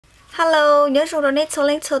Hello, nhớ số donate số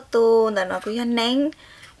link số tu là nó cũng hiện nén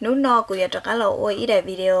nú nó cũng cho các lỗ ôi ý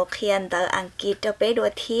video khi anh ta ăn kít cho bé đôi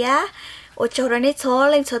thía ôi cho donate số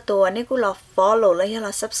link số tu này cũng là follow lại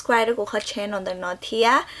là subscribe đó cũng có channel đó nó thía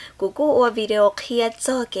cũng ôi video khi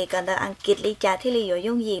cho cái cần ta ăn kít lý trả thì lý do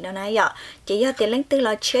dùng gì nó này vậy chỉ do tiền link từ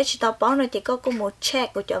là share chỉ tao báo nó chỉ có một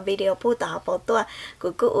check của cho video phụ tạo bảo tôi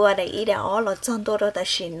cũng ôi để ý để ó là chọn tôi đó ta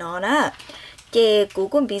xin nó nè cái cú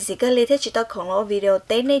cũng bị gì cái lý thế chỉ tao không lo video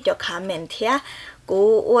tên này cho comment thía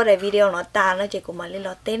cú ua đây video nó ta nó chỉ cú mà lý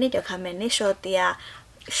lo tên này cho comment này show tia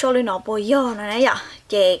show lên nó bôi yo nó này vậy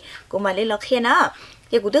cái cú mà lý lo kia nó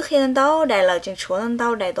cái cú tức kia tao đại là chừng chuột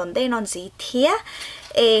tao đại tuần tên non gì thía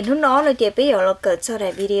nó là chỉ bây giờ nó cỡ cho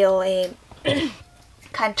đại video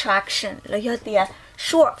contraction là do tia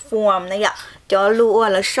short form này vậy cho lúa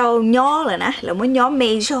là show nhỏ rồi nè là muốn nhỏ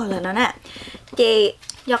major là nó nè cái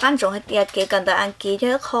do ăn trộn hết tiệt cái cần ta ăn kỹ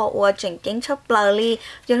chứ khó qua chỉnh chính chấp lời đi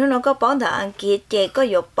cho nó có bón ta ăn kỹ chế có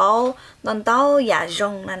dụ bao non tao giả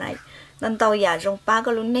rong này non tao giả rong ba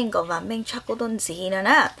cái luôn nên có và mình chắc có tôn gì nữa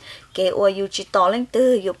nè cái qua dụ chỉ tỏ lên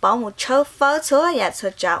từ dụ bao một chớ phớ số giả số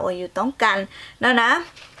trả qua dụ tống cằn nó nè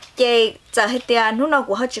chế giờ hết tiệt nó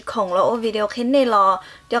của họ chỉ khổng lồ video khi này là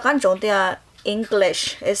do ăn trộn tiệt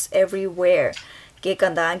English is everywhere cái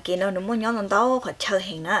cần ta ăn nó muốn nhóm non tao phải chơi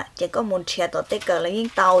hình nè chỉ có một chia tổ tích cờ là những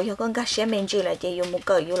tàu cho con cá xe mình chỉ là chỉ dùng một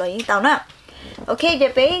cờ dùng là những tàu nè ok giờ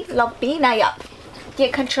bé lọc bí này ạ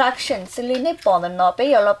cái contraction xử lý này bỏ nó bây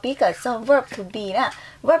giờ lọc bí cả sau verb to be nè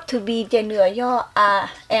verb to be chỉ nửa do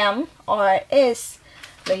am or is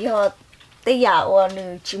là do bây giờ or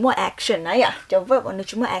nửa chỉ một action này ạ cho verb or nửa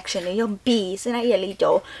chỉ một action là do be sẽ này giờ lý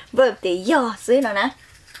chỗ verb thì do dưới nó nè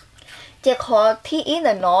chỉ khó thi ý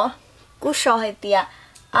là nó cú so hay tia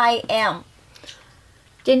I am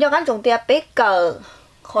trên cho các chúng tia bé cờ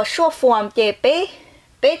khó short form chế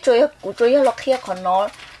bé chơi lo kia còn nó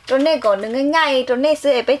cho nên còn đừng ngay cho nên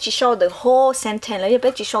sẽ bé chỉ show the whole sentence là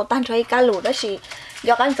bé chỉ show tan cho cái lù đó chỉ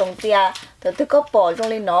do các chúng tia từ có bỏ trong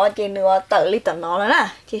lên nó trên nữa tự li tự nó nè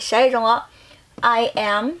chỉ say trong đó I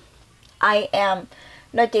am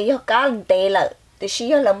nó chỉ do cá tệ là thì chỉ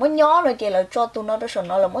là muốn nhó rồi chỉ là cho tụi nó đó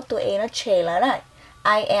nó là muốn tụi nó chê là này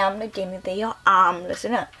I am nó chỉ nên thấy am là thế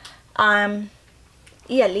nào I'm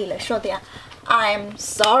ý là số thì I'm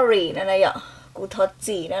sorry nó này ạ cụ thật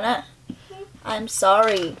gì đó nè I'm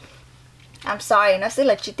sorry nó sẽ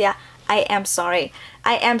là chữ tia I am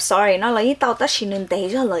sorry nó là ý tao ta chỉ nên thấy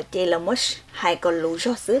cho lời chỉ là mất hai cái lú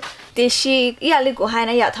cho xứ thì chỉ ý là của hai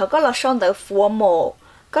này ạ thằng có là son tới formal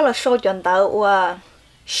có là số chọn tới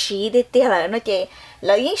she để tia là nó chỉ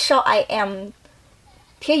là ý số I am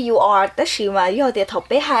thế you are tất sự mà do thì thọc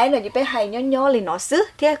bé hai rồi bé hai nhỏ liền nó xứ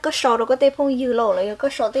thế có số đâu có thể phong dư lô là có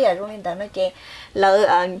số tới rồi nên nó chỉ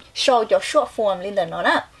là số cho short form lên nó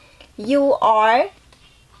nè you are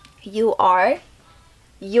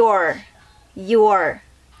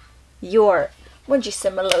your muốn chỉ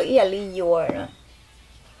similar ý là your nè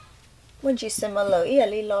muốn chỉ similar ý là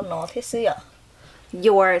lo nó thế xứ ạ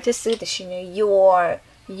your thế xứ thì xin your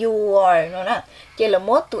nó nè chỉ là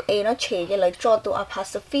mỗi tụi A nó chế chỉ là cho tụi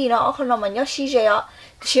apostrophe nó không mà nhớ xí dây á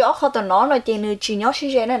chỉ ở khó tụi nó là chỉ nữ chỉ nhớ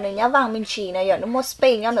xí dây này nữ nhớ vàng mình chỉ này giờ nó một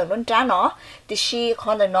space nhớ nữ luôn trả nó thì xí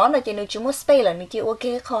khó là nó là chỉ nữ chỉ một space là nữ chỉ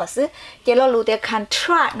ok khó xứ chỉ là lưu tiền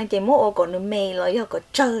contract này chỉ mỗi ô của nữ mày là giờ có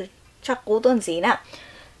chơi chắc cú tuần gì nè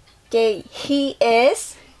chỉ he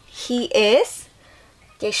is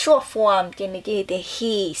chỉ short form chỉ nữ chỉ thì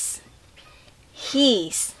he's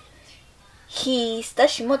đó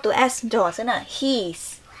chỉ một tụ s rồi thế nào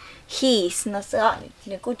he's nó sẽ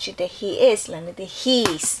nếu cứ chỉ để he is là nó thì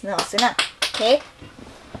he's nó thế nào ok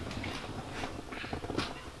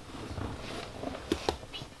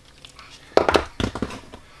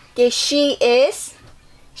cái she is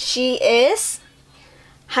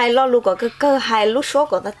hai lo lu có cái cơ hai lu số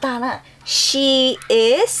của ta nè she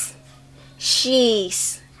is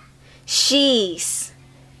she's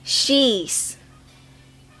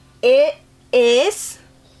it is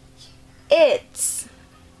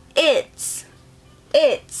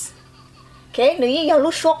it's okay nếu như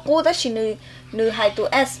lúc số cũ đó chỉ nữ hai tụ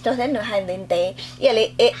s cho thế nữ hai đến tế vậy là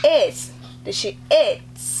it is thì chỉ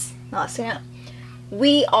it's nó xem nào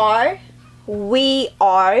we are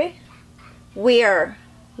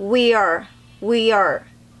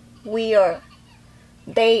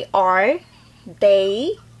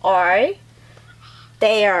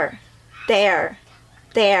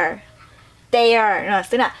they are there nó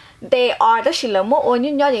thế nào they are đó chỉ là một ô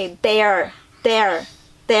như nhau gì there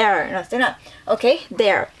nó thế nào ok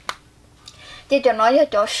there chỉ cho nói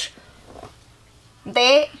cho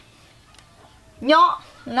they nhỏ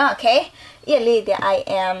nó ok ý là I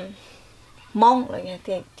am mong là như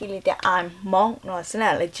thế chỉ là I'm mong nó sẽ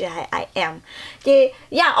là chỉ I am thì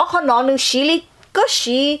ở con nó nếu xử lý có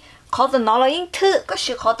sự khó tao nó là những thứ có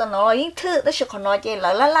sự khó tao nó là những thứ đó sự khó nói chỉ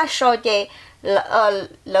là so chỉ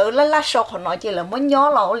là so khó nói chỉ là muốn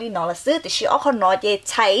nhớ là li nó là sự thì sự khó nói chỉ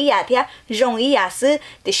chạy ya thì容易呀事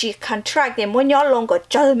thì sự contract thì muốn nhớ luôn có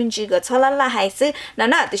chơi mình chỉ có cho là hay sự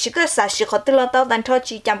nè thì sự cái啥事khó tao tao đang thôi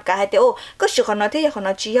chỉ chăm cả hai thì có sự khó nói thì khó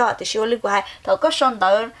nói chỉ thì sự lý của hai thầu có son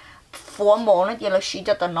tao phổ mộ nó chỉ là sự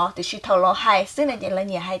cho tao nó thì sự thầu lo hay sự này chỉ là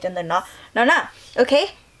nhiều hay cho tao nó nè ok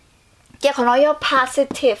chỉ khó nói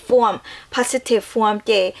positive form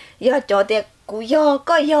chỉ cho để cú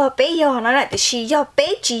có bé nó là thì bé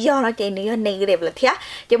chỉ nó chỉ nữa negative là thế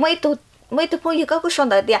chỉ mấy tu phong có cái son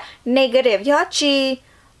đó thì negative chỉ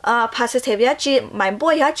positive chỉ mày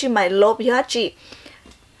bôi chỉ mày lốp chỉ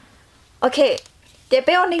ok chỉ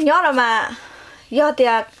bé ông nhớ là mà thì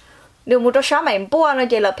nếu một số sáng mày bôi nó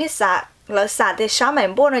chỉ là phết xả thì sáng mày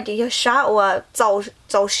bôi nó chỉ sáng và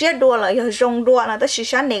dầu xếp đua là rong đua nó chỉ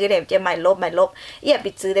sáng negative chỉ mày lốp ý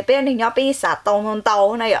bị chữ thì bé ông nhớ bé xả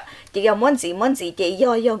tàu này ạ chỉ có muốn gì chỉ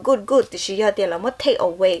good thì chỉ thì là mất take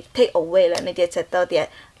away là nó chỉ sẽ tao thì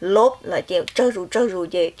lốp là chỉ trơ rù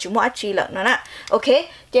chỉ chúng mua chi là nó nè ok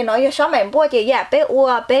chỉ nói sáng mày bôi chỉ bé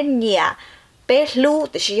bé nhẹ bé lu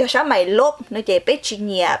thì chỉ sáng mày lốp nó chỉ bé chỉ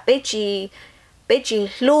nhẹ bé chỉ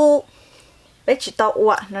lu bé chỉ tao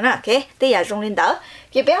nó nè ok thì giờ dùng lên đó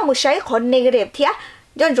thì bé không sai còn negative thế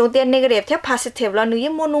dân dùng tiền negative thế positive là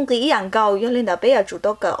nếu muốn nung cái ý dạng cầu cho nên là bé giờ chủ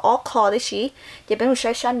động cái all đấy chứ thì bé không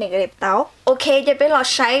sai negative tao ok thì bé là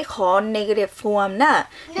sai còn negative form nè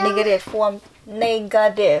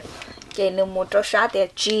negative chỉ nếu một chỗ sai thì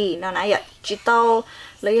g nó này vậy chỉ tao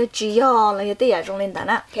lấy g lấy cái giờ dùng lên đó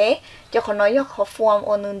nè ok cho họ nói họ form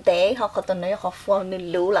ở nơi đấy họ có nói họ form nơi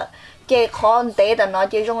lú là chỉ khó để đó nó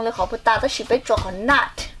chỉ dùng lấy họ bắt ta đó chỉ biết cho họ not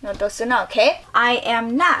nó đó xí nào ok I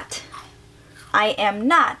am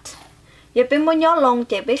not giờ bên muốn nhớ lòng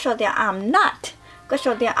chỉ biết số thì I'm not cái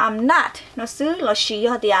số thì I'm not nó xứ là chỉ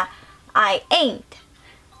cho thì I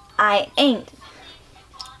ain't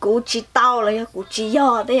cú chỉ tao là cú chỉ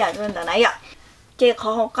do đấy à nên là này ạ chỉ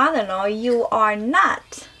khó có là nói you are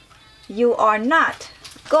not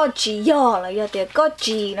có chỉ do là do thì có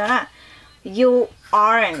chỉ nó nè you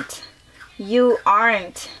aren't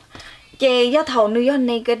chỉ do thầu nữa do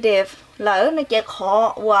negative lỡ nó chỉ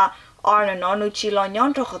khó và are nó chỉ lo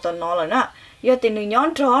nhón cho họ tao nó là nè do thì nó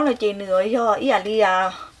nhón cho là chỉ nữa do ý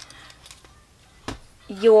là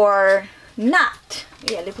you're not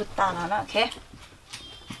ý là bút ta nó ok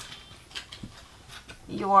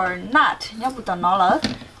you're not nhớ bút ta nó là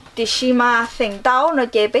thì khi mà thành tao nó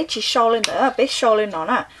chỉ biết chỉ show lên nữa biết show lên nó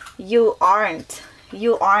nè you aren't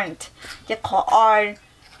chỉ khó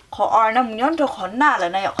are nó nhón cho khó na là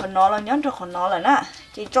này khó nó là nhón cho khó nó là nè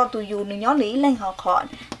chỉ cho tụi you nó nhón lý lên họ khó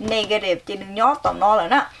negative chỉ nó nhón tao nó là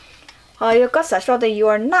nè rồi có sẽ cho thì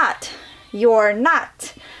you're not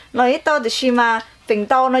nói tao thì khi mà tình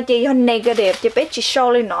tao nó chỉ cho negative chỉ biết chỉ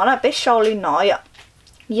show lên nó là biết show lên nó vậy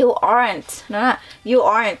you aren't nè you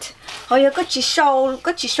aren't rồi có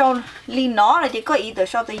chỉ show lên nó là chỉ có ý từ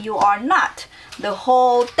show thì you are not the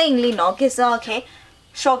whole thing lên nó kia sao ok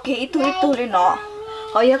show cái ý tu lên nó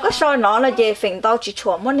rồi có show nó là chỉ tình tao chỉ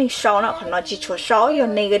chua muốn nên show nó còn nó chỉ chua show your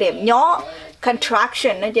negative nhỏ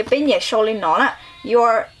contraction nó chỉ biết nhẹ show lên nó là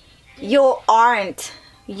you aren't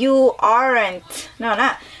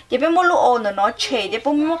nè chỉ biết muốn lúc ôn nó chê chỉ biết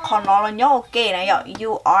muốn còn nó là nhỏ ok này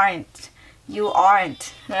you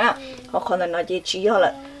aren't nè còn nó chỉ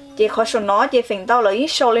là chỉ khó show nó chỉ phình tao là ít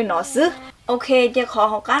show lên nó xứ ok chỉ khó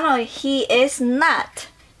học cái là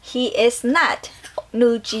he is not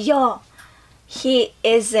nữ chỉ do he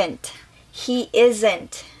isn't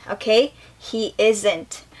ok he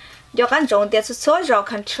isn't do cái trong tiếng số do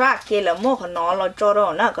contract thì là muaของnó là cho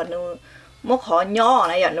đó nè còn nữ mua khó nhỏ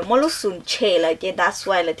này nữ mua lúc sùn chê là chỉ that's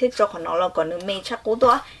why là thích choของnó là còn nữ mê chắc cú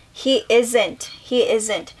đó he isn't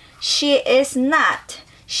she is not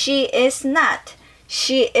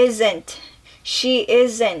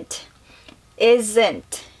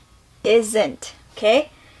okay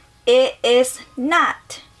it is not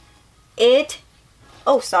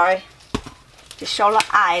oh sorry chỉ show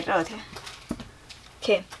là I rồi thế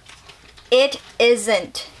okay it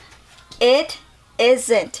isn't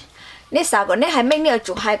nên sao còn nên hai mấy người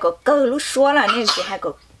chủ hai có cơ lúc xua là nên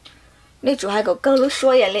chủ hai có cơ lúc xua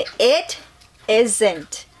vậy là it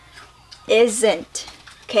isn't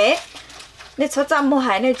okay nên cho ta mua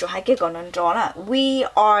hai nên chủ hai cái còn nên rõ là we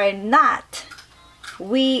aren't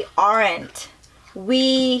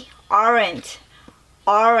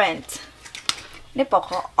nên bảo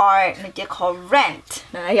có are nên chỉ có rent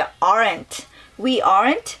này là aren't we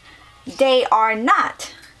aren't They are not.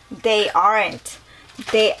 They aren't.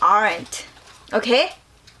 They aren't. Okay.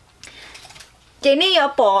 Chị này giờ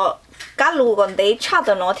bỏ cá lù còn để cha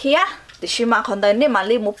tao nó thế á. Thì khi mà còn đấy nên mà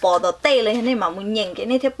li một bỏ tao tê lên nên mà muốn nhìn cái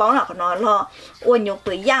này thế bảo là còn nó lo. Ôi nhục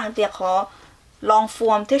tuổi giang thì khó long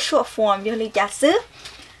form thế short form cho li giả sử.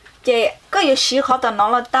 Chị có yếu sự khó tao nó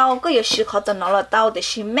là tao, có yếu sự khó tao nó là tao thì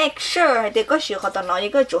she make sure thì có sự khó tao nó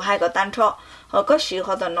có chủ hai có tan trọ. Hoặc có sự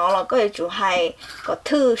khó tao nó là có chủ hai có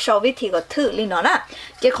thư sau viết thì có thư li nó nè.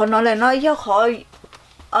 Chị khó nó là nó do khó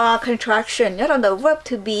contraction nhớ là the verb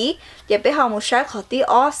to be giờ bé học một sai khó tí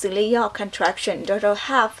ó xử lý do contraction do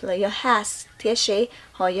have là do has thế sẽ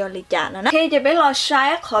họ do lý trả nữa nè. Khi giờ bé lo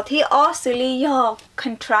sai khó tí ó xử lý do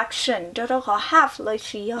contraction do khó have là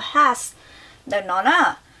chỉ do has để nó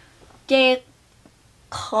nè. Chị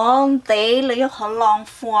không tế là do khó long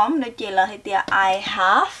form nó chỉ là thì I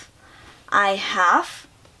have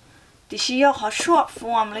thì chỉ do khó short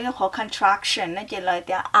form là do khó contraction nó chỉ là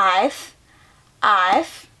thì I've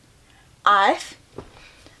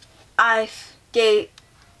chị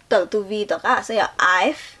tự tu vi tất cả sẽ là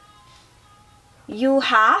I've, you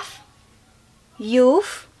have,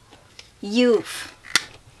 you've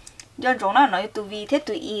do chúng nó nói tu vi thế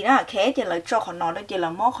tùy ý đó khé chỉ là cho họ nói đó chỉ là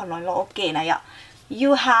mó họ nói là ok này ạ.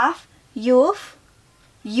 You have, you've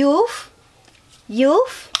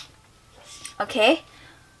ok.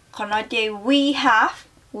 Còn nói chị we have,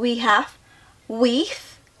 we've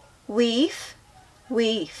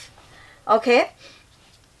ok.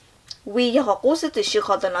 We cho họ cố sự từ sự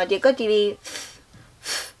họ từ nói chỉ có chỉ đi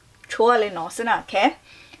chua lên nó xin nào ok.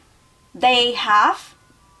 They have,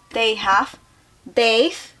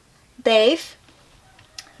 they've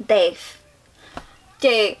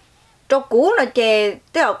chị cho cú là chị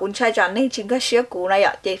tức là cũng sai chọn nên chính cái sửa cú này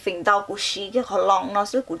ạ. Chị phình đau cú xí cái họ lòng nó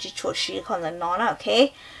sẽ cú chỉ chua xí còn là nó là ok.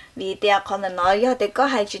 Vì thì còn là nó do thì có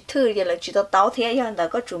hai chữ thứ thì là chữ tao thế do là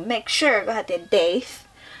có chữ make sure có hai tiền they've.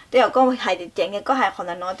 Tức là có hai tiền chỉnh có hai còn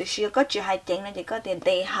là nó từ xưa có chữ hai chỉnh là chỉ có tiền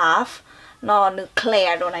they have nó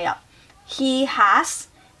nuclear đồ này ạ. He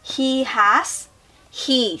has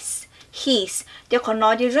his chứ còn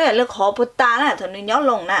nói chứ rất là lực khó bút ta nè thôi nhớ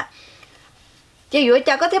lồng nè chứ dù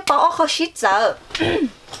cha có thể bỏ khó shit giờ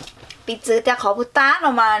bị chữ cha khó bút ta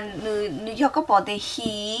nó mà nữ cho có bỏ từ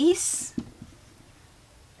he's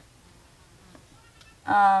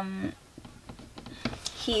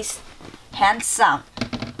handsome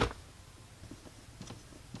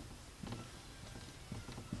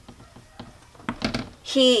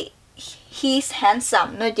he's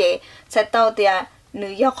handsome nó chị sẽ tao thì nữ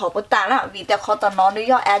do khó bút ta là vì ta khó tao nó nữ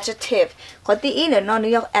do adjective có tí ý nữa nó nữ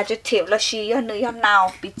do adjective là she do nữ do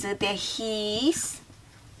nào bị chữ thì he's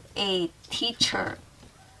a teacher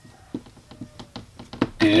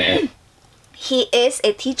he is a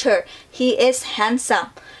teacher he is handsome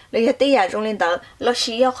nữ do tí trong lên tờ là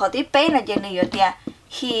she do khó tí bé là chị nữ do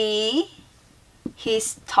thì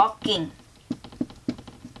he's talking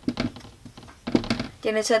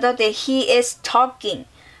cho nên sẽ tao thì he is talking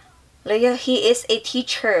là he is a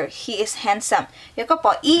teacher he is handsome nếu có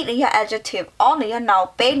bỏ ý là adjective all là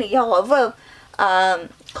nào bé là verb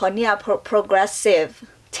còn là progressive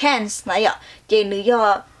tense này ạ chỉ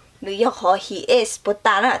là họ he is bút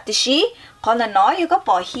ta là tí xí còn là nói có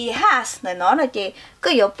bỏ he has là nó là chỉ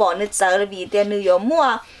cứ có bỏ nữa giờ là vì tiền là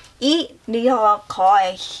mua ý là họ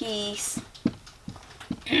he's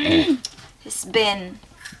been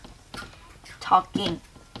talking.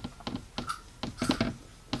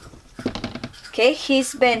 Okay,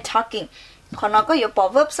 he's been talking. Còn nó có yếu bỏ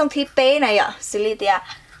verb xong thi bé này ạ. Xử lý thì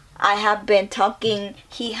I have been talking,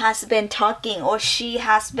 he has been talking, or she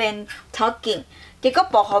has been talking. Thì có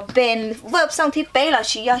bỏ họ been verb xong thi bé là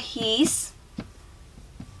chỉ he's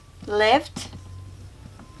lived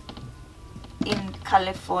in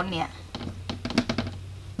California.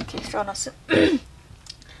 Okay, so nó sẽ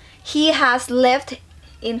he has lived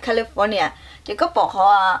in California. Thì có bỏ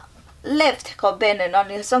họ left có bên này nó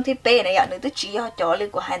là xong thì bên này nữa tôi chỉ cho lên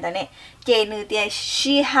của hai đứa này chị nữa thì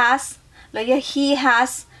she has là he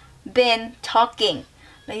has been talking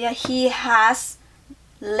là he has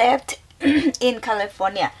left in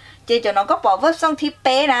California chị cho nó có bỏ verb xong thì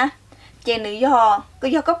bên nè chị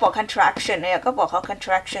nữa có bỏ contraction này có bỏ họ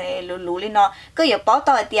contraction này lú lên nó có bỏ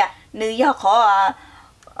tao thì nữa có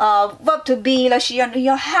verb to be là she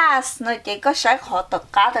nữa has nó chị có sai họ tất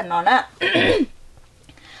cả từ nó nè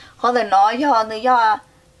họ là nói do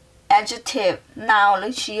adjective noun là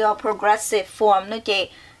chỉ progressive form nó chỉ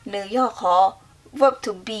nếu do họ verb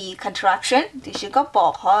to be contraction thì chỉ có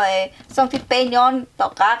bỏ họ xong thì bên nhon tất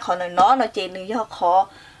cả họ là nó chỉ nếu do họ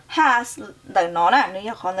has là nó nè nếu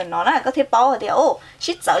do họ là nó nè có thể bảo thì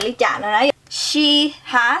she sợ lý trả nó này she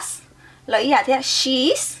has là ý thế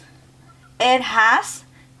she's, it has,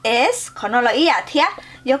 is, còn nó là ý thế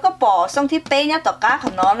do có bỏ xong thì bé nhá tất cả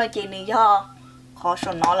còn nó là chỉ này do khó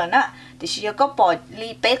số nó là nè thì chỉ có bỏ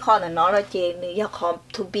li bé khó là nó là chỉ này do khó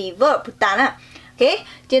to be verb ta nè. Ok,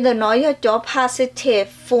 trên đó nói cho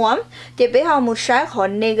positive form thì bây giờ một sai khó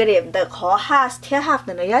negative từ khó has theo have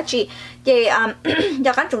là nó chỉ thì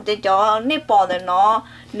cho các chúng ta cho nên bỏ là nó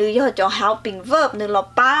nếu cho helping verb nên là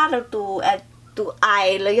ba là tu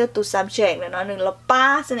I là tu subject là nó nên là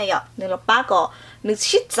ba thế này ạ nên là ba có nên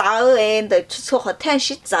shit giáo em từ số khó thêm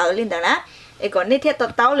shit giáo lên đó nè còn nên theo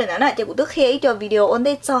tao lên đó nè thì cũng được khi cho video ổn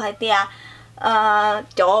định cho hai tia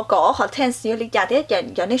cho có họ thêm xíu lý giải thế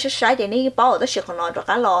cho nên sẽ sai thì nên bảo ở sự còn nói cho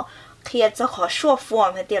cả lò khi cho họ short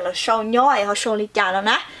form hay tiền là sau nhỏ họ sau lý giải đó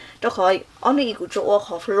nè cho họ ông đi của chỗ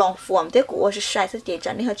họ long form thế của sẽ sai sẽ chỉ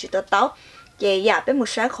cho nên họ chỉ tao về giả bên một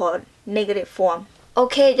sai họ negative form.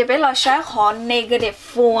 Ok, cho bên là sai họ negative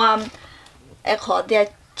form họ để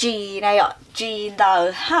G này ạ G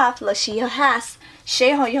đầu have là she has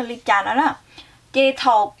sẽ họ dùng lý giải đó nè thì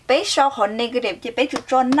thầu bé sau họ negative thì bé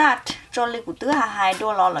cho not cho lý của tứ hai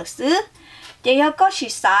đô la là xứ thì có sự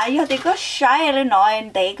sai thì có sai lên nói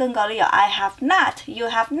để con gọi là I have not, you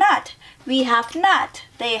have not, we have not,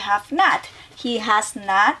 they have not, he has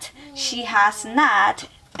not, she has not,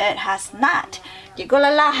 it has not chỉ có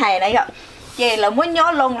là hai này ạ thì là muốn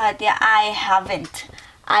nhớ luôn là thì I haven't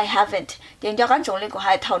thì cho các chúng liên của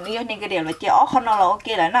hai thầu này nên cái điểm là chỉ ở con nó là ok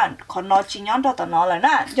là nè còn nó chỉ nhớ cho nó là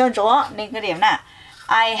nè cho chỗ nên cái điểm nè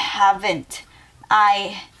I haven't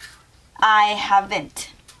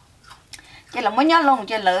cái là muốn nhớ luôn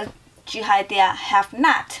cái là chỉ hai tia have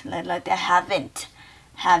not là tia haven't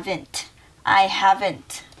I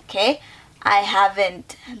haven't okay I haven't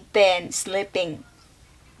been sleeping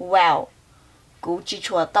well cú chỉ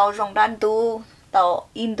chùa tao trong đan tu tao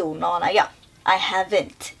in đủ nó này ạ I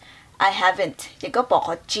haven't chỉ có bỏ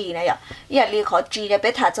khó G này ạ giờ li khó G để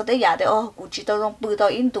bé thả cho tới giờ để ô cú chỉ tao trong bự tao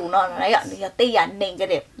in đủ nó này ạ giờ tới giờ nên cái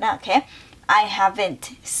đẹp nè ok I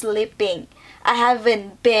haven't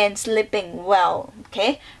been sleeping well ok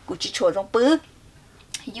cú chỉ chùa trong bự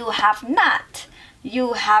you have not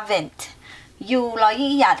you haven't you là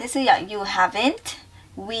gì giờ thế sự you haven't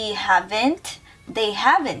we haven't they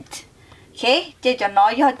haven't ok chỉ cho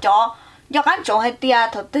nói do các chỗ hay tia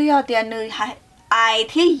thật tia tia nơi I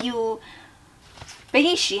thì you bây giờ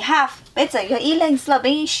she have bây giờ yo ý lên là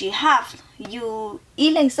bây giờ she have you ý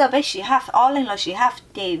lên là bây she have all lên là she have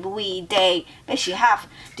they we they bây she have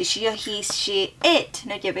thì she he she it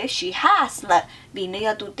nếu như bây she has là vì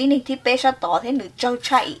nếu tụi tin thì bây giờ tỏ thế nữ châu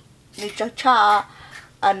cha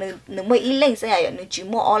nữ mới ý lên sẽ là nữ chỉ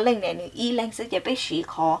mua all lên này nữ ý lên sẽ bây she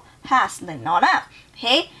có has là nó nè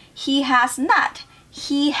hey he has not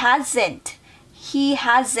he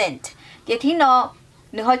hasn't thì nó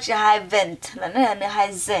nếu họ chỉ haven't là nó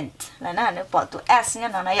hasn't là nó bỏ tụ s nha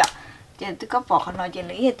nó này ạ thì tôi có bỏ nó chỉ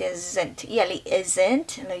lấy cái isn't ý là isn't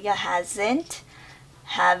là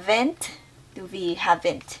haven't we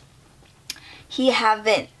haven't he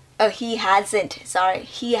hasn't sorry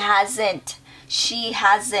he hasn't she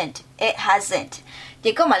hasn't it hasn't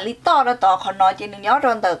thì có mà lý to đó còn nói chỉ nhớ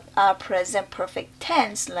trong từ present perfect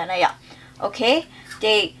tense là này ạ ok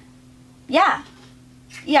thì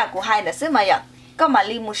của hai là xứ mà vậy có mà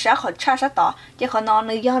li một số họ tra sát tỏ chứ họ nói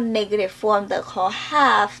nơi do negative form từ họ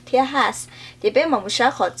have thì has thì bé mà một số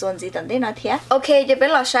họ chọn gì tận đấy nó thế ok thì bé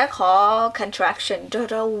là số họ contraction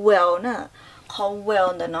cho well nè họ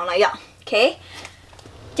well là nó là vậy ok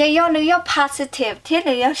thì do nơi do positive thì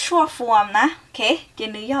nơi do short form nè ok thì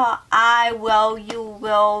nơi do I will you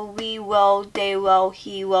will we will they will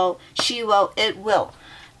he will she will it will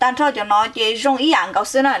但係就nói chỉ dùng ý dạng câu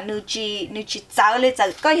xưa là nữ chỉ giáo lên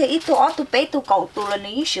giờ có thể ít tuổi tu bé tu cầu tu là nữ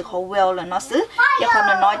sự hậu well là nó xứ giờ còn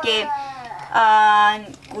là nói chỉ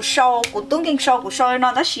cú sau cú tung kinh sau cú sau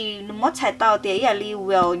nó đó là nó mất chạy tàu thì là li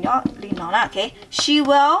will nhớ li nó là ok she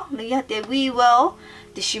will li thì we will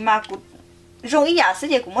thì she mà cú dùng ý dạng xứ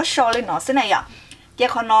thì cú mất sau lên nó xứ này ạ giờ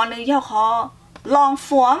còn nói nữ giờ họ long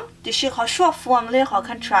form thì she họ short form lên họ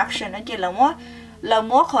contraction nó chỉ là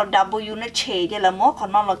mỗi con W nó chế thì là mỗi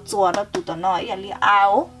con nó là chua đó tụt nó ý là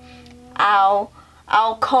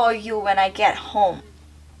I'll call you when I get home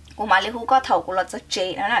của mà li hu có thầu của là cho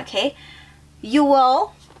chế đó là ok you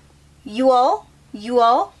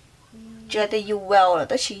will chưa thì you will là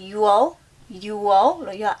đó chỉ you will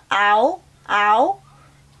là do I'll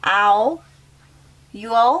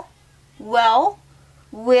you will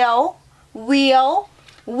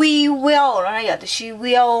we will nó là do she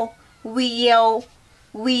will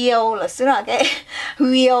will là xứ nào cái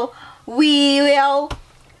will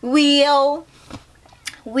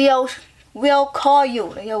will call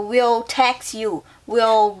you, will text you,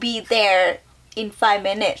 will be there in 5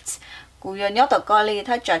 minutes. Cú yo nhớ tao coi li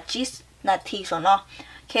thà cho chỉ là thi số nó.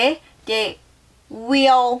 Okay, thì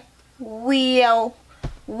will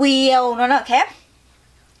nó là okay.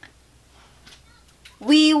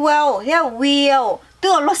 We will, yeah, will.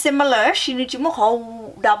 Tức là nó similar, chỉ một khó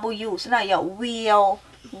W, so là will.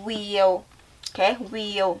 Okay,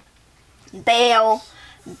 will. They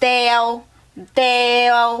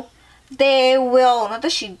will, nó tức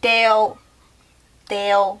là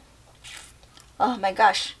they'll. Oh my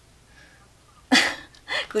gosh.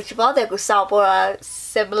 Cứ chỉ bảo để cứ sao bỏ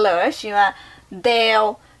similar, chỉ mà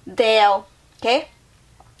they'll. Okay.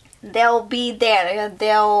 They'll be there.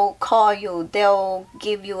 They'll call you. They'll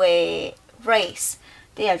give you a raise.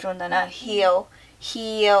 Đây là chúng ta là he'll,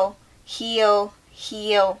 she'll.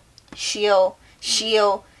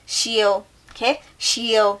 Okay,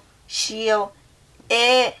 she'll,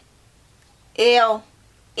 it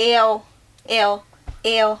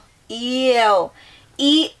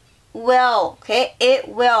will. Okay, it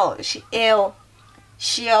will.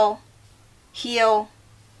 She'll, he'll,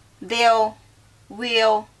 they'll,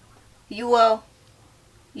 will.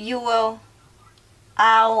 You will,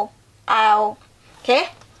 I'll. Okay?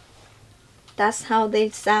 That's how they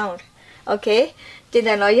sound. Okay? Thì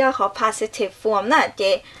là nói do khó positive form nè.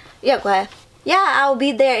 Chị, yeah, I'll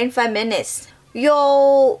be there in 5 minutes.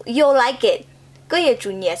 You'll like it. Có gì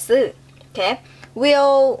chủ nghĩa sự. Okay?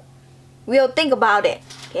 We'll think about it.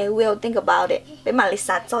 Okay? We'll think about it. Để mà lý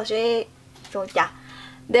sát cho chứ.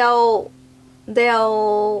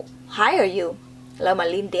 They'll hire you. Là mà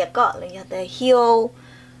linh địa có là như thế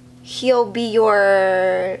he'll be your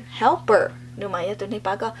helper. Nhưng mà tôi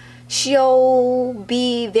nói có she'll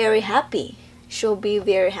be very happy.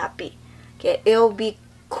 Okay, it'll be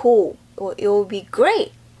cool or it'll be great.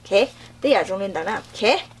 Okay, đây là trong linh đó nè.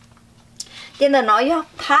 Okay, thì nó nói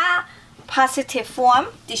positive form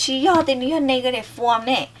thì chỉ do thì nó negative form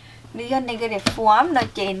nè. Nó negative form nó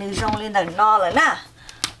chỉ nó trong linh đó nó là nè.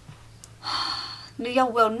 Nó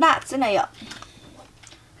will not thế này ạ.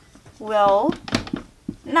 Will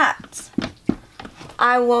not.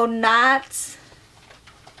 I will not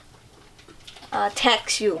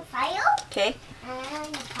text you. Okay.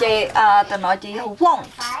 Thì tao nói chỉ won't.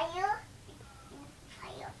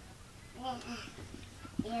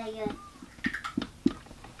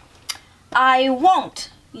 I won't.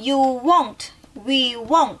 You won't. We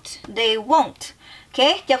won't. They won't.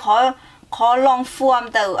 Okay. Chứ khó long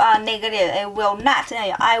form từ negative. I will not thế này.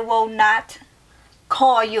 I will not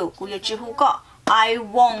call you. Cú chỉ hú có. I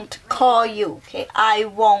won't call you. Okay, I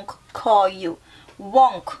won't call you.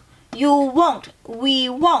 Won't. You won't. We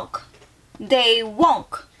won't. They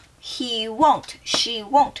won't. He won't. She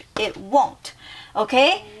won't. It won't.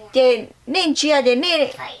 Okay. Thì nên chia thì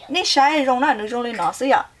nên sai rong là nó rong lên nó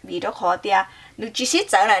xíu ạ. Vì đó khó thì nó chỉ biết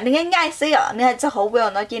trả lại nó ngay xíu ạ. Nên cho hậu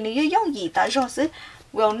will nó chỉ nó giống gì ta rong xíu.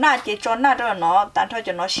 Will not thì cho not đó nó tạm thôi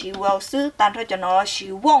cho nó she will xứ tạm thôi cho nó she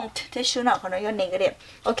won't thế xứ nào còn nó do negative.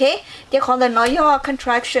 Okay, thì còn là nó do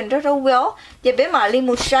contraction đó là will thì bên mà linh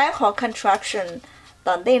một sai khó contraction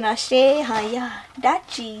tận đây nó sẽ hay đã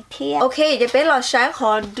chi thế. Okay, thì bên là sai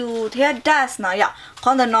khó do thế does nó ya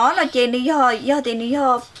còn là nó là chỉ nó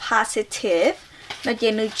do positive nó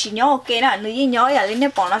chỉ nó chỉ nhớ ok nè nó chỉ nhớ là linh này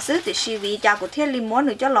bỏ nó xứ thì suy vì cha của thế linh muốn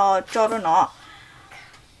nó cho lo cho nó.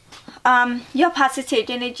 Your positive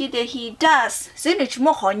energy that he does.ซึ่งนึก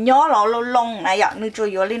ว่าเขาย่อเราลงนะอยากนึกจะ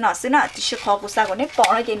ย่อเลยนะซึ่งน่ะที่เขากุศลคนนี้บอก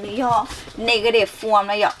นะจะนึกย่อ negative form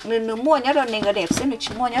นะอยากนึกมั่วย่อเรา negative ซึ่งนึก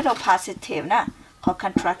มั่วย่อเรา positive นะเขา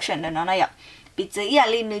contraction นะนะอยากปีเจอีอะ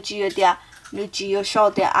ไรนึกจะย่อเดียนึกจะย่อ show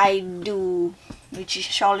เดีย I do นึกจะ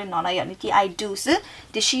show เลยนะอยากนึกที่ I do ซึ่ง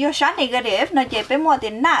ที่ชื่อย่อ negative นะจะเป็นมั่วเดี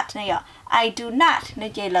ย not นะอยาก I do not นะ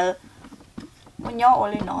จะเลยมันย่ออะ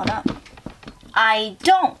ไรนะ I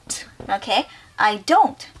don't. Okay, I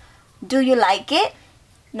don't. Do you like it?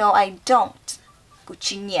 No, I don't.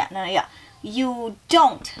 You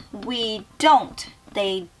don't. We don't.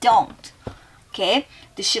 They don't. Okay,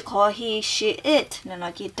 the she call he, she, it.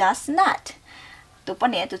 No, he does not. Tụi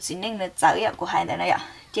bọn này tụi xin nên giáo ya của hai này ya.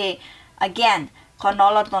 Again, còn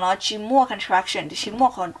nó chỉ mua contraction, chỉ mua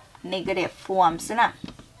còn negative forms nè.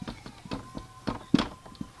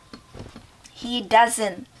 He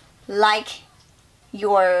doesn't like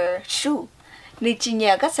your shoe. Nị chỉ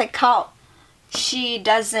nhớ các sai câu. She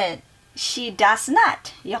does not.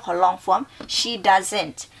 Ya có long form. She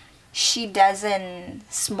doesn't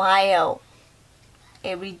smile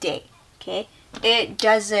every day. Okay. It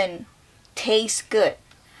doesn't taste good.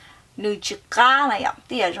 Nị chỉ cá này ạ.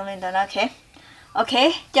 Tí ở trong lên đó. Okay. ok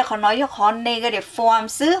giờ họ nói cho họ negative form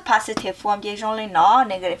xứ positive form chỉ dùng lên nó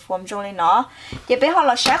negative form dùng lên nó giờ bây họ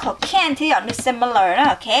là sẽ họ can thì nó similar đó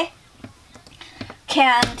ok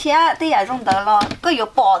can thì thì là dùng đó là có yếu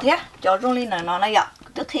bỏ thế cho dùng lên nó này ạ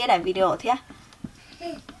tức thế là video thế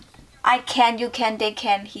I can you can they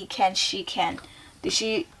can he can she can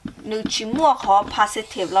thì nếu chỉ mua họ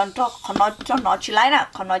positive lần cho nó chỉ lại nè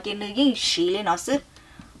họ nói chỉ nếu những sĩ lên nó xứ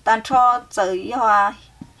但cho giờ要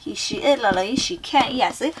he she it là lấy she can't ý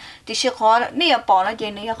à xứ thì sẽ khó nếu bỏ nó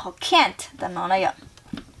chỉ nếu họ can't thì nó này ạ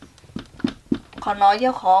họ nói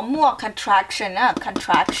cho họ mua contraction á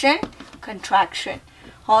contraction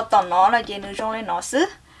họ tỏ nó là chỉ nếu trong lên nó xứ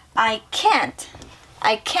I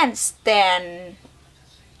can't stand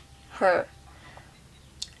her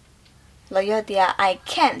là do thì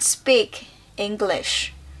I can't speak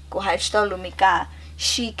English của hai từ lumika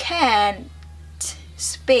she can't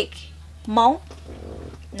speak Mông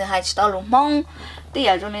nếu hai từ luôn Mông thì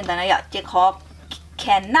ở trong này là nó chỉ có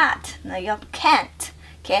cannot nó do can't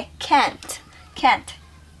okay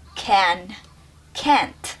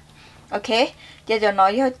can't ok giờ cho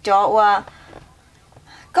nói cho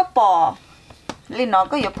có bỏ lên nó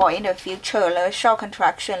có yếu bỏ in the future là show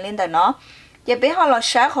contraction lên đó nó giờ biết họ là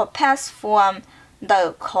sẽ có past form the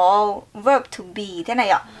có verb to be thế này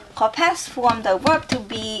ạ có past form the verb to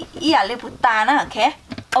be ý là lên bút ta nữa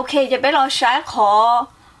ok giờ biết là sẽ có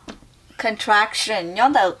contraction nhớ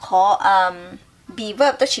the có be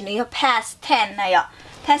verb đó chỉ là past tense này ạ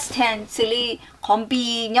past tense xử có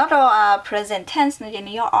be nhớ đó present tense nó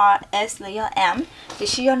chỉ là s là am thì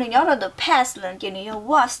chỉ nhớ đó the past là chỉ là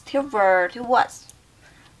was till were till was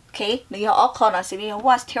ok nếu ở con là xử lý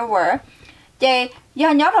was till were giờ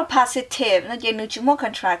nhớ đó positive nó chỉ nếu chỉ một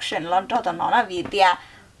contraction lần đó nó là vì dia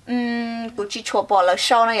cũng chỉ cho bỏ là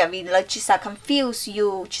sau này vì là chỉ sa confuse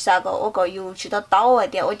you chỉ sa có you chỉ đó tao ở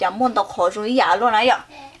dia ở nhà muốn đó khó rồi ya luôn này ạ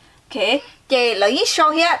ok giờ là ý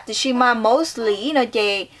sau here thì chỉ mà mostly nó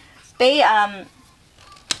chỉ bé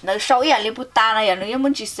nó sau ý là li bút ta này nó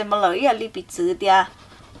muốn chỉ similar ý là li bị chữ dia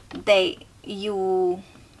they you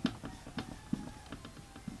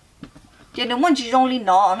giờ nếu muốn chỉ dùng lên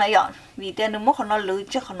nó này ạ vì thế nếu muốn nó lười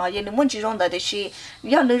chứ nó giờ nếu muốn chỉ dùng đó thì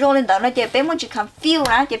giờ nếu dùng lên đó nó chỉ bé muốn chỉ confuse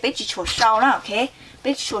nè chỉ bé chỉ chỗ sau nè ok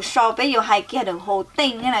bé chỗ sau bé yêu hai cái đường hồ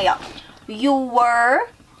tinh cái này ạ you were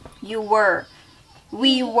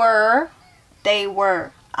we were they were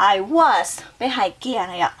I was bé hai cái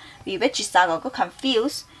này ạ vì bé chỉ sao có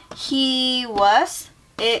confuse he was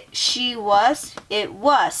it she was it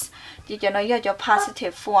was thì cho nó giờ cho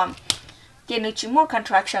positive form giờ nếu chỉ mua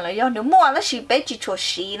contraction là do nếu mua nó chỉ bé chỉ cho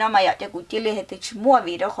xí nó mà giờ cho cụ chỉ liên hệ chỉ mua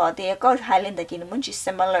vì đó khó thì có hai lên tại chỉ nếu muốn chỉ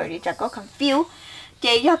similar thì chẳng có confuse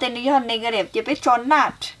giờ do tên nếu do negative giờ bé cho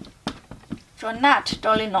not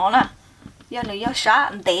cho lên nó nè do nếu do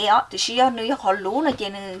sát để đó thì chỉ do nếu do khó lú là chỉ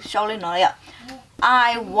nếu sau lên nó ạ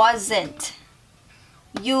I wasn't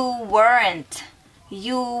you weren't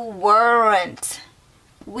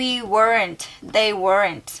we weren't they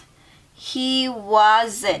weren't he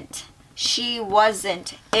wasn't she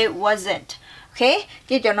wasn't it wasn't ok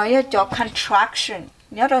giờ cho nó cho contraction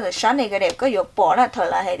nhớ rồi là sáng này cái đẹp có yếu bỏ là thật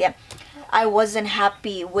là hay đẹp I wasn't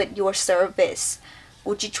happy with your service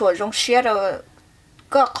u chỉ cho trong share rồi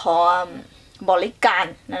có khó bỏ lấy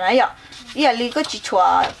cản này ạ ý là li có chỉ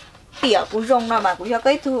cho bịa của rong nào mà của cho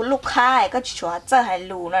cái thứ lúc khai có chỉ cho chơi hay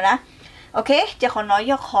lù nữa nè ok giờ họ nói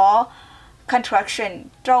cho khó contraction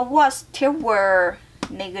cho was till were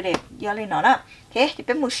negative giờ lên nó nè ok thì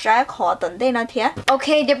bé một sai khó tận đây nó thế ok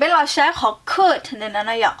thì bé là sai khó could nên nó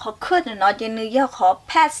nói khó could nó chỉ như khó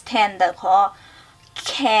past tense khó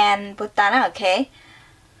can bút ta nè ok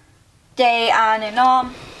đây này nó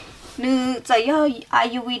như giờ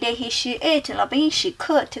are you we they he she it là bé she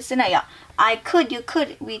could thế thế này ạ I could you could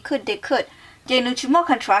we could they could giờ nếu chỉ một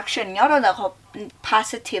contraction nhớ là khó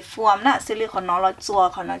positive form nè xử lý khó nó là chua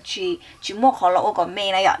khó nó chỉ một khó là ô có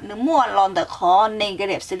mê này ạ nếu mua lon được khó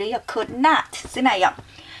negative xử lý là could not thế này ạ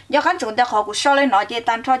do các chúng ta khó của sau lên nó chỉ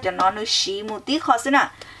tan cho nó nếu xí một tí khó thế nè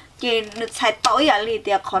chỉ nếu xài tối à li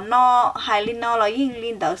thì khó nó hai li nó là yên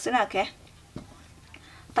linh đó thế nào ok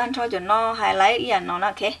tan cho nó hai lấy ý nó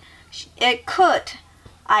ok it could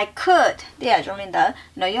I could thì ở trong linh đó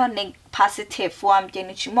nó do positive form chỉ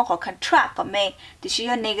nếu chỉ một khó contract của mê thì chỉ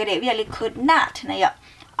do negative là could not này ạ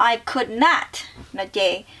I could not nó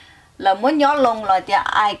chỉ là muốn nhớ lông là thì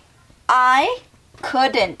I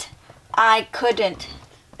couldn't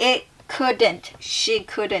it couldn't she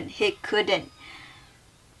couldn't he couldn't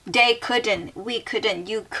they couldn't we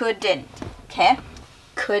couldn't you couldn't okay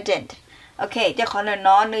couldn't ok giờ khó là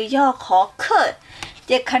nó nếu do khó could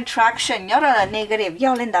giờ contraction nhớ là negative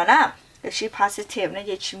do lên đó nè thì positive nó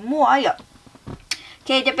chỉ mua vậy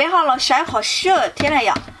cho bé họ là sai khó shirt thế này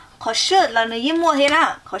ạ khó shirt là người mua thế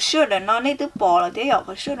nào khó shirt là nó nên tự bỏ là thế ạ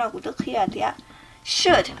khó shirt nó cũng tự kia thế ạ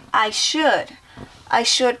should I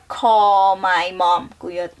should call my mom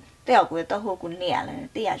của yo thế ạ của tao hồ của nè là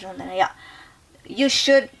thế ạ trong này ạ you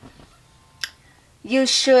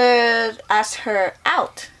should ask her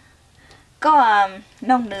out có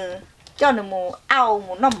nông nữ cho nữ mù out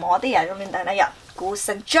mù nông mỏ thế ạ trong này ạ của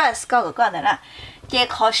suggest có cái này nè cái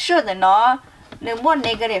khó shirt là nó nếu muốn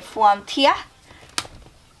negative form thia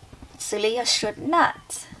xử lý should not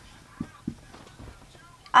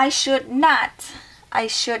I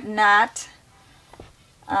should not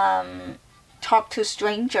talk to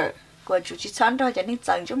stranger của chủ chỉ chọn đó cho nên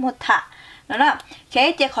chọn cho một thà nó nè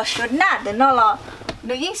cái khó should not thì nó là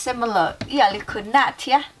nó giống similar ý là could not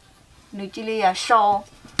thia nó chỉ là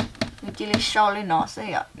show lên nó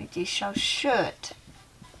sẽ ạ nó chỉ show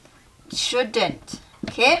shouldn't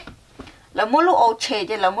okay là mỗi lúc ô chê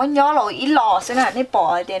thì là mỗi nhớ là ý lò sẽ là nên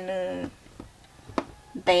bỏ tiền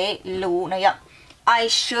bé lù này ạ I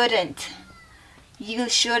shouldn't you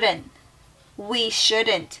shouldn't we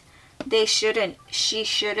shouldn't they shouldn't she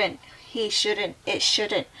shouldn't he shouldn't it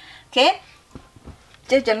shouldn't okay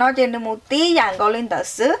chứ cho nó trên một tí dạng gọi lên tờ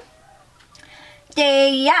xứ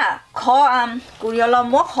chê ya khó cụ yo là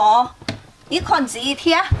mỗi khó ý con gì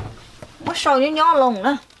thế mỗi sau nhớ lông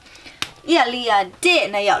nữa yeah, Leah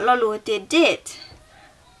did. Now, y'all lo did.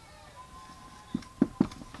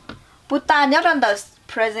 But then, y'all the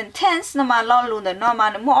present tense. No mà lo luôn no mà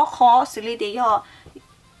nó more khó xử lý để y'all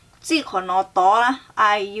chỉ có nó to là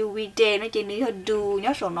I, you, we, they. Nó chỉ nữ do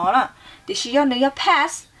nhớ số nó là. Thì chỉ y'all nữ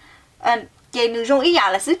past. And chỉ nữ dùng ý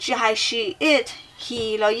là sự chỉ hay she, it,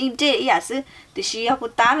 he, lo you did ý sự. Thì chỉ y'all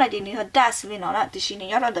but then là chỉ nữ does xử lý nó là. Thì chỉ nữ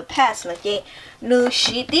y'all the past là chỉ nữ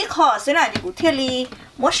chỉ tí khó xử là chỉ cụ thể lý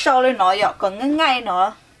mỗi sau lên nói ạ còn ngay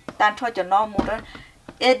nó tan thôi cho nó một đó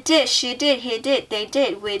it did she did he did they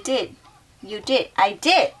did we did you did I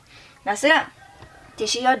did nó sẽ là thì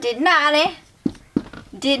she did not đấy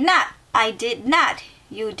did not I did not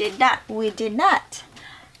you did not we did not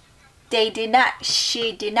they did not she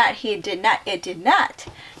did not he did not it did not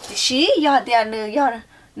thì she do there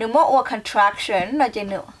nữa more contraction là chỉ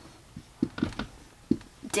nữa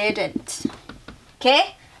didn't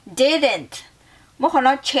okay didn't mỗi con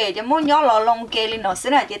nó chê cho mỗi nhớ lo lông kê lên nó sẽ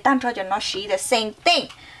là chỉ tan cho nó she the same thing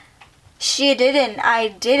she didn't I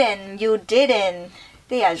didn't you didn't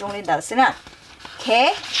thế là dùng lên đó sẽ là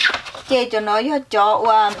okay chê cho nó cho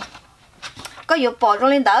có yếu bỏ trong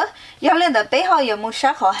lên đó bé họ yếu một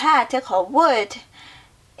sắc họ hat thế họ would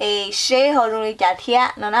she họ dùng lên trả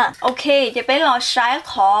thiệt nó nè okay cho bé lo sai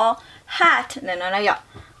họ hat này nó vậy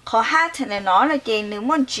khó hat này nó là chỉ nếu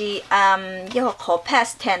muốn chỉ do khó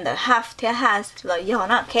past tense have thì has là do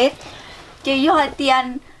nó okay chỉ do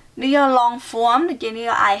tiền nếu long form thì chỉ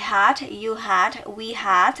nếu I had you had we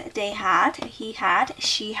had they had he had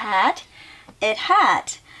she had it had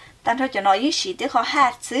但係就nói於是啲khó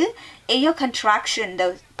had chứ ấy contraction the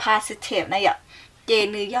positive này vậy chỉ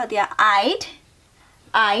nếu do thì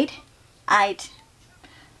I'd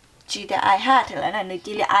chỉ là I had là nếu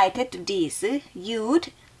chỉ là I thế to this you'd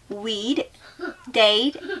we'd,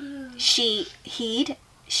 they'd, she, he'd,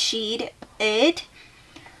 she'd, it.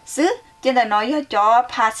 Chứ, cho nên nói cho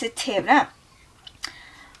positive nè.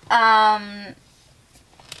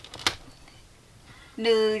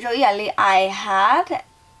 Nữ rồi là I had,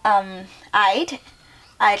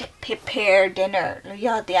 I'd prepare dinner. Nó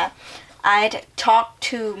do thì I'd talk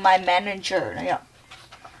to my manager. Nó do.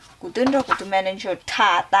 Cụ tính rồi cụ manager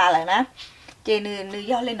ta là nè. Chỉ nữ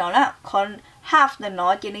do lên nó là còn half là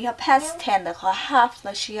nó chỉ nếu past tense là có half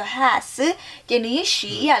là she has chỉ nếu she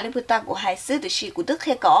à lúc ta của hai sư thì she cũng tức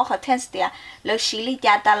khi có tense thì là she lý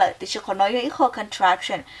gia ta là thì she có nói với có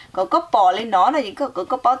contraction có bỏ lên nó là những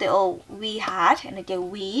có bỏ thì we had là chỉ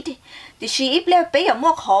we'd thì she ít lên bây giờ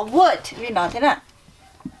mua có would vì nó thế nào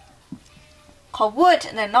có would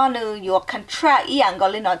là nó nữ your contract ý anh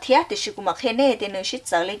gọi lên nó thế thì she cũng mặc thế này thì nữ she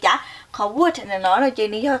trở lên giá có would là nó là chỉ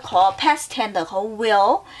nếu có past tense là có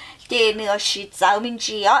will chỉ nếu she giáo mình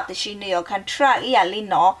chỉ á thì she nếu contract ý lên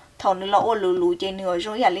nó thầu nữa là ô lù chỉ nếu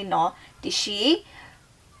rồi ý lên nó thì she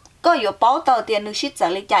có yếu bảo tàu tiền nếu she trở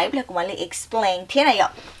lên giá ý là cũng lại explain thế này ạ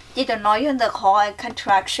chỉ cho nói hơn được có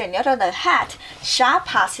contraction nhớ ra được had sharp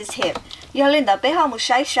positive giờ lên đó bé họ một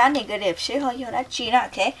sai sharp negative sẽ họ giờ đã chỉ nè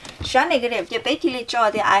okay sharp negative giờ bé chỉ lấy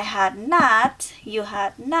cho thì I had not you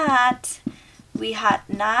had not we had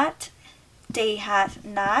not they had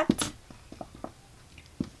not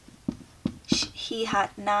he had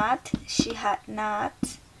not she had not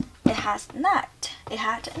it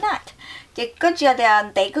had not chỉ có chưa thì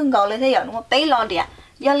anh thấy cứ gọi lên thế giờ đúng không bé lo đi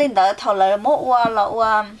do lên đó thầu là mỗi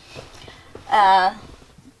là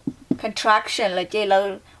contraction là chơi là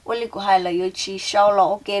only của hai là yêu chi sau là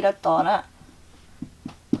ok đó tỏ nữa.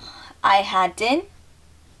 I hadn't,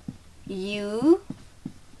 you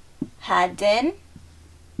hadn't,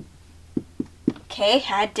 okay,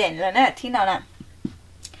 hadn't là nè, thế nào nè?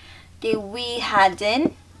 Thì we hadn't,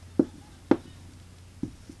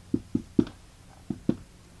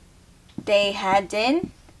 they hadn't.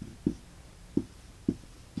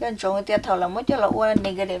 Cái trong cái thầu là mỗi chỗ là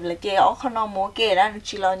negative là cái ở không nó mỗi cái đó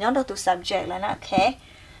chỉ là nhớ được từ subject là nè, okay?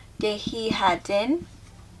 Thì he hadn't,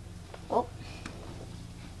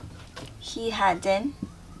 he hadn't,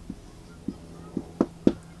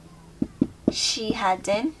 she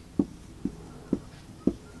hadn't,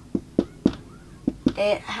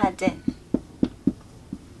 it hadn't.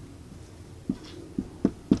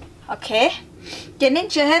 Okay. Cho nên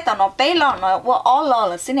chưa hết tao nó bé lo nó all lo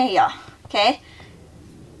là xin này à. Okay.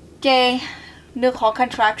 Cái nước khó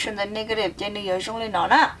contraction là negative cho nên nhớ trong lên nó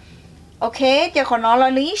nè. Okay, cho còn nó là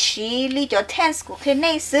lý sĩ lý cho tense của cái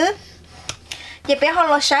này xứ. Chỉ bé họ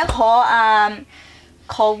là sáng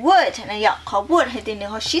khó word này ạ, khó word thì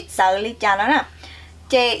nó shit sợ lý cha nó nè.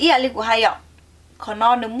 Chỉ ý lý của hai ạ. Còn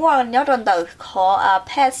nó nếu mua nhớ trong từ khó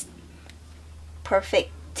past perfect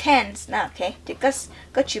tense nè, okay. Thì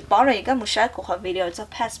có chữ bỏ rồi có một số của họ video cho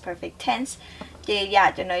past perfect tense. Chỉ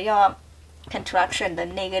dạ cho nó do contraction the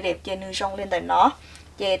negative cho nên trong lên từ nó.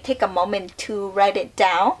 Chỉ take a moment to write it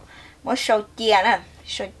down. Mỗi show chia nè,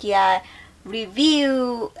 show chia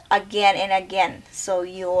review again and again so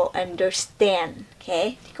you'll understand,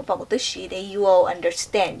 okay? Thì có một từ gì để you will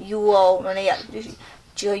understand, you will nó này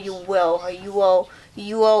chưa you will or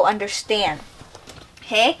you will understand,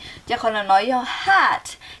 okay? Cho con là nói do had,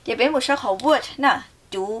 cho bé một số khẩu word nè,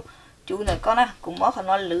 chú này con nè, cũng có con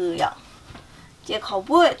nói lừa vậy. Cho khẩu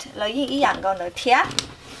word là gì ý dạng con nữa thế?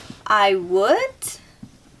 I would,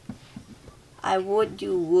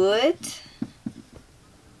 you would,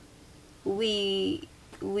 we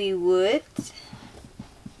would,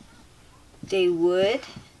 they would,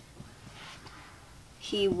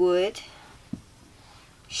 he would,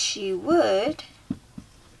 she would,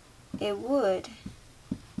 it would.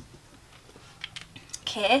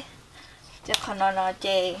 Okay. Cho con nó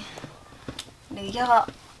chê lý do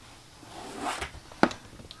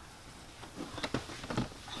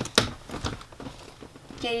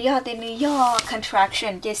Chỉ do tên lý do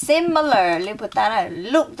contraction chỉ similar lên bút ta là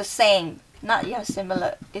look the same, not yeah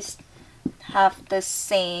similar, it's have the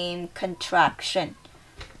same contraction.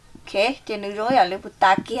 Okay, chỉ lý do là lên bút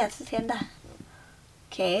ta kia sẽ thế nào.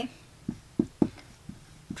 Okay,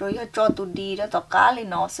 rồi cho tụi đi đó tao cá lên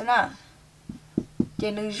nó xí nè.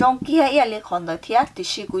 Chỉ lý do kia là lên còn được thiệt thì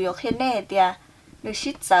chỉ cũng có cái này thì nó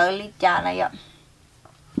shit sợ lý cha này vậy.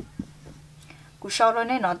 Cú sau đó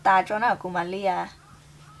này nó ta cho nó cũng mà li à.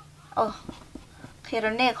 Oh, khi đó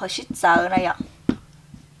này có shit sợ này ạ.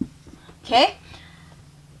 Okay.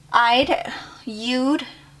 I'd, you'd,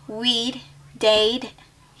 we'd, they'd,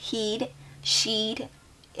 he'd, she'd,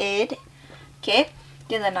 it. Okay.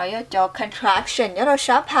 Bây giờ nói cho contraction nhớ là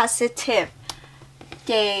số positive.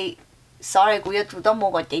 Thì sorry cô yêu tụi tôi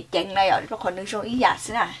mua cái chỉ chừng này ạ. Nó còn đứng trong ý giả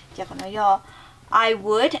xí nè. Chứ còn nói do I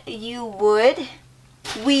would, you would,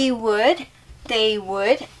 we would, they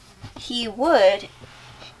would, he would,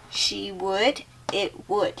 she would, it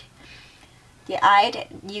would. The I'd,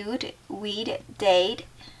 you'd, we'd, they'd,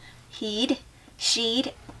 he'd, she'd,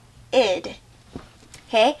 it.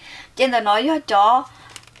 Okay. Trên đó nói cho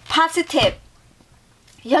positive.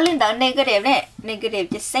 Do lên đó negative này. Negative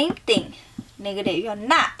the same thing. Negative do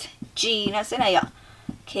not. G nó sẽ này ạ.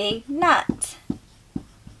 Okay. Not.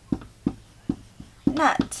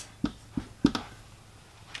 Not.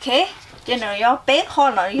 Okay. Trên đó do bé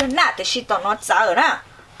hơn nó do not thì sẽ tao nó sợ nè.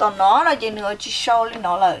 Tao nó là trên nữa chỉ show lên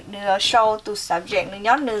nó là nữa show to subject nữa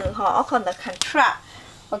nhớ nữa họ không được contract.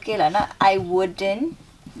 Ok là nó I wouldn't.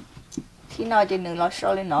 Thì nó trên nữa là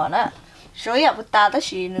show lên nó nè. Rồi ạ ta đó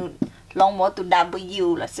chỉ nữa long more to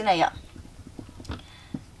W là thế này ạ.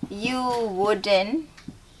 You wouldn't.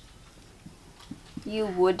 You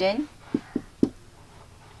wouldn't.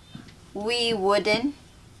 We wouldn't.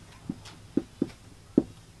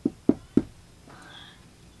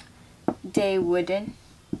 They wouldn't.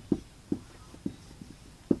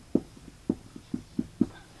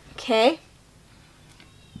 Okay.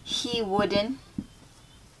 He wouldn't.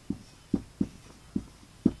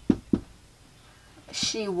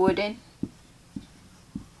 She wouldn't.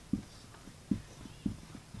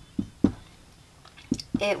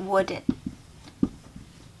 It wouldn't.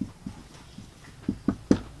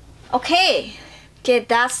 Okay. Okay,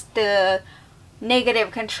 that's the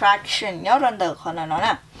negative contraction nhớ rằng từ khỏi là nó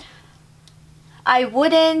nè I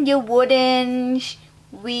wouldn't, you wouldn't,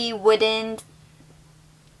 we wouldn't,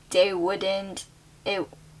 they wouldn't,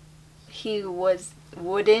 he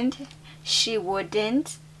wouldn't, she wouldn't,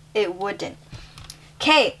 it wouldn't.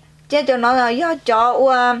 Okay,接着nó là do cho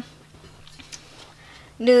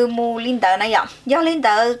nữ mù linh tờ này ạ. Do linh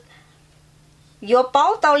tờ do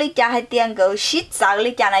bảo tao lý cha hay tiền cái shit sao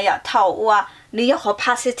lý cha này ạ thầu nữ do họ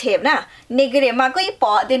positive nè negative mà có ý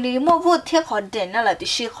bỏ thì nữ mua vô thiết họ đến là thì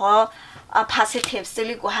sự họ positive xử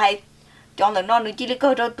lý của hai chọn được nó nữ chỉ lý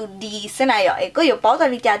có cho tụi đi thế này ạ có yêu bảo tao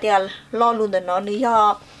lý cha thì lo luôn được nó nữ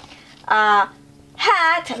do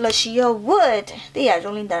had là she would thì là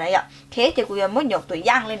trong linh tờ này ạ thế thì cũng muốn nhọc tụi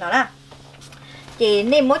giang lên nó nè thì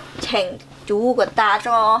nên muốn thành chú của ta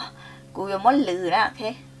cho cũng muốn lử nè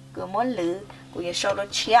thế cũng muốn lử cũng sau đó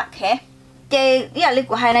check thế thì cái lý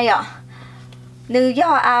của hai này ạ nữ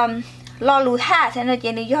do lo lù had thế nên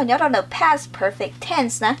thì nữ do nhớ ra được past perfect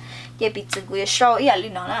tense nè thì bị từ của sau cái lý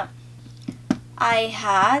nó nè I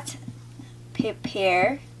had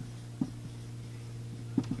prepared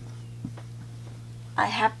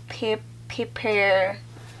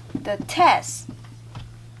the test.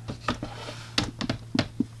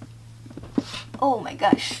 Oh my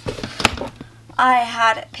gosh. I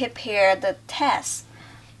had prepared the test.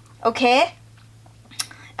 Okay.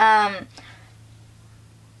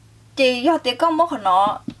 Thì do thì có một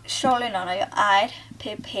nó show lên nó là I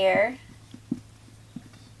prepare.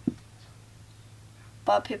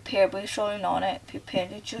 But prepare với show lên nó này, prepare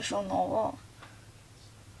thì chưa show nó.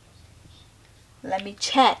 Let me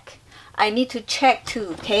check. I need to check too,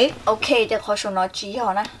 okay? Okay, để khó show nó chỉ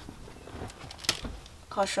hả nè.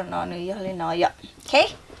 Khó show nó nữa lên nó vậy.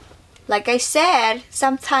 Okay? Like I said,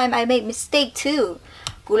 sometimes I make mistake too.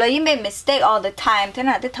 Cú là you make mistake all the time. Thế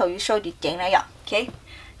nào tới thầu you show đi chén này vậy. Okay?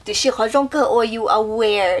 Thì sự khó trong cơ or you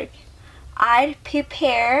aware. I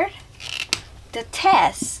prepared the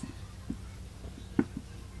test.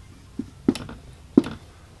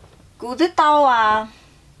 Cú tới tao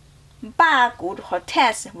ba cú họ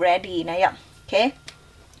test ready này ạ. Okay?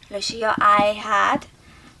 Let's see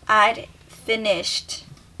I'd finished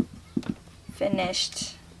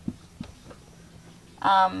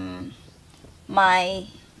my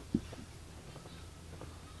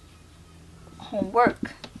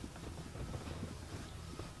homework.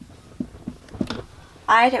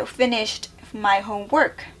 I'd finished my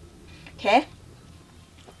homework. Okay?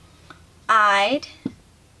 I'd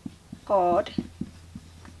called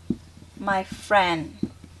my friend.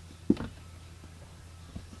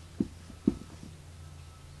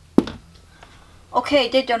 Okay,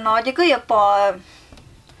 để cho nó chứ cứ giờ bỏ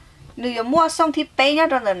nếu mua xong thì bé nhá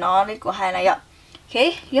rồi nó đi của hai này ạ.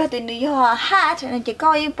 Okay, giờ thì nếu had nên chỉ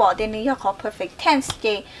có ý bỏ thì nếu có perfect tense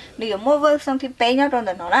thì nếu mua vừa xong thì bé nhá rồi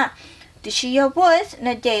nó là thì she would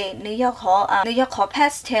nên chỉ nếu có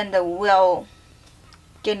past tense the will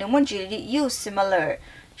chỉ nếu muốn chỉ use similar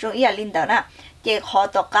rồi ý là linh đó nè chỉ họ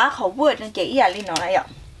tất cả họ would nên chỉ ý là linh nó này ạ.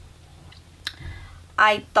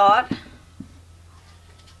 I thought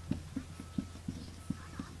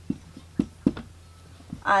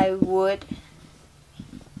I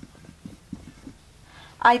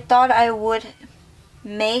would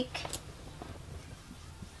make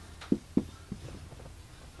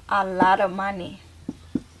a lot of money.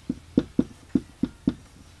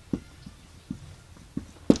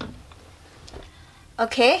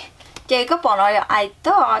 Okay, chị có bỏ nói là I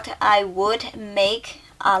thought I would make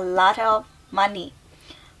a lot of money.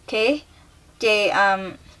 Okay, chị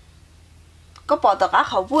có bỏ tất cả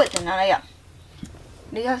họ would thì nó này ạ.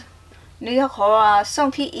 Nếu họ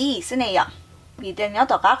xong thi ý thế này ạ. Vì thế nhớ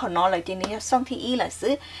tất cả họ nói là thì nếu xong thi ý là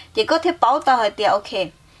sự chỉ có thể bảo tao thì ok.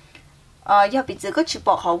 Giờ bây giờ có chỉ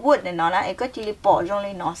bỏ họ would này nó là có chỉ bỏ trong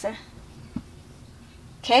lên nó sẽ.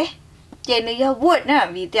 Ok. Chỉ nếu would nè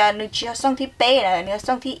vì thế nếu chỉ xong thi b là nếu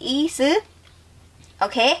xong thi ý sự.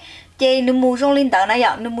 Ok. Chỉ nếu mua trong lên đó này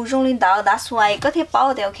ạ, nếu mua trong lên đó that's why có thể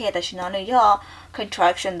bảo thì ok, tại vì nó nếu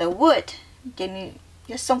contraction the would. Chỉ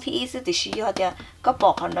nếu xong thì ý thì chỉ có có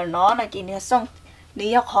bỏ còn nó là chỉ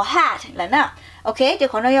nếu khó had là nè. Ok, thì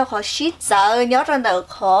khó nói khó sheet giờ nhớ rằng từ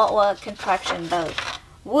khó contraction từ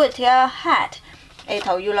would thì had ấy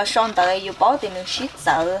thầu you là son từ you bảo thì nếu sheet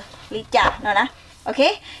giờ lý chả nó nè. Ok,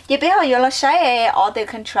 thì bây giờ you là sai other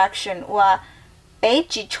contraction và bé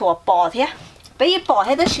chỉ chùa bỏ thế bé bỏ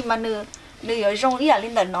hết đó chỉ mà nếu ở trong ý là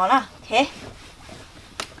linh nó là ok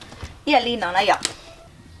ý là linh nó là vậy.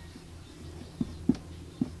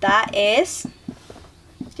 That is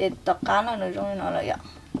thì tất cả nó nội dung nó là vậy.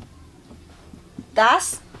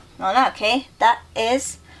 That's nó là ok. That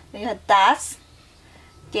is thì that's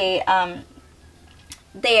thì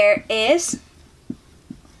There is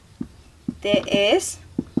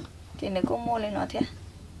thì này cũng mua lên nó thế.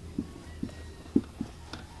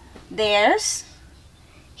 There's,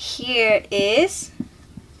 here is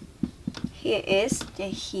thì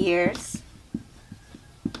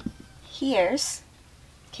here's,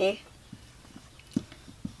 okay.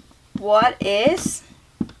 What is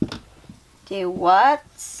thì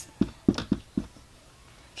what's,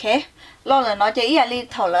 okay. Lo là nói cho ý là đi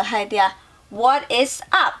thầu là hai tia. What is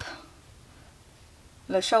up?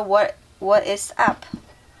 Let's show what is up.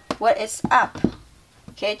 What is up?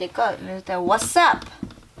 Okay, chỉ có là what's up.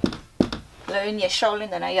 Lời nhớ show lên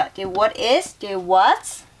này ạ. Thì what is, thì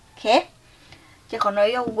what's, okay. Chỉ còn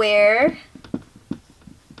nói where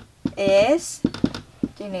is,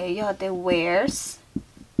 thì nếu do thì where's.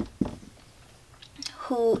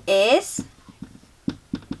 Who is,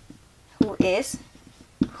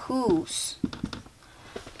 whose.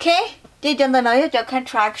 Okay, thì chúng ta nói cho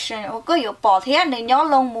contraction. Có yếu bỏ thế nên nhớ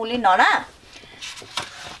lông mù lên nó đó.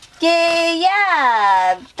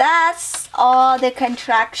 Yeah, that's all the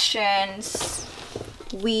contractions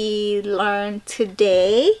we learned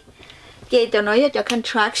today. Vậy tôi nói cho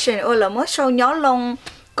contraction. Là mới sau nhớ lông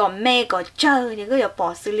còn mê còn chơi thì cứ yếu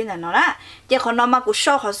bỏ xử lý là nó đó. Vậy còn nó mà cũng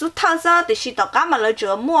sau họ rút thao ra thì chỉ tất cả mà là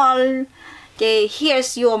chữa mua. Vậy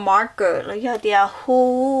here's your marker. Là giờ thì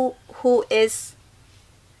who is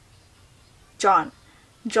John.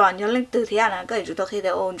 John nhớ lên từ thế nào cái chúng ta khi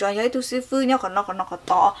đấy John nhớ tu sư phụ nhớ còn nó có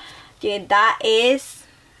to. Thì that is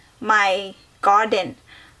my garden.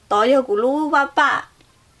 Đó giờ của lũ ba.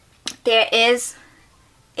 There is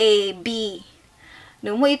a bee.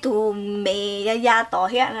 Nếu mấy tu mẹ ya to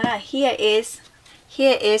hết là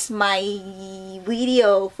here is my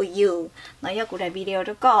video for you. Nói giờ của đại video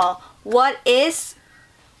đó có what's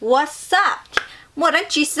up. Một cái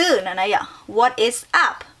chữ sư này ạ. What is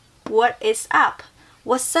up?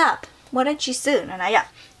 What's up? Một cái chữ sư này ạ.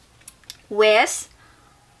 Where's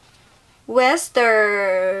the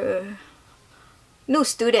new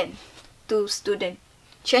student?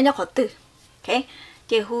 Chưa nhớ khó từ. Okay.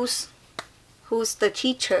 Thì who's the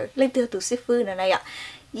teacher? Lên từ sư phụ này ạ.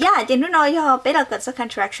 Yeah, thì nó nói cho bé là cần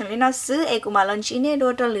contraction lên nó xứ ấy cũng mà lần chỉ nên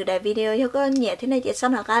đôi cho lửa đại video cho có nhẹ thế này chỉ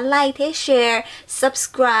xong họ cả like thế share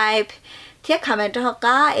subscribe thế comment cho họ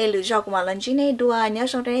cả ấy lửa cho cũng mà lần chỉ nên đua nhớ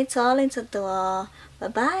xong đây cho lên sự bye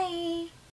bye.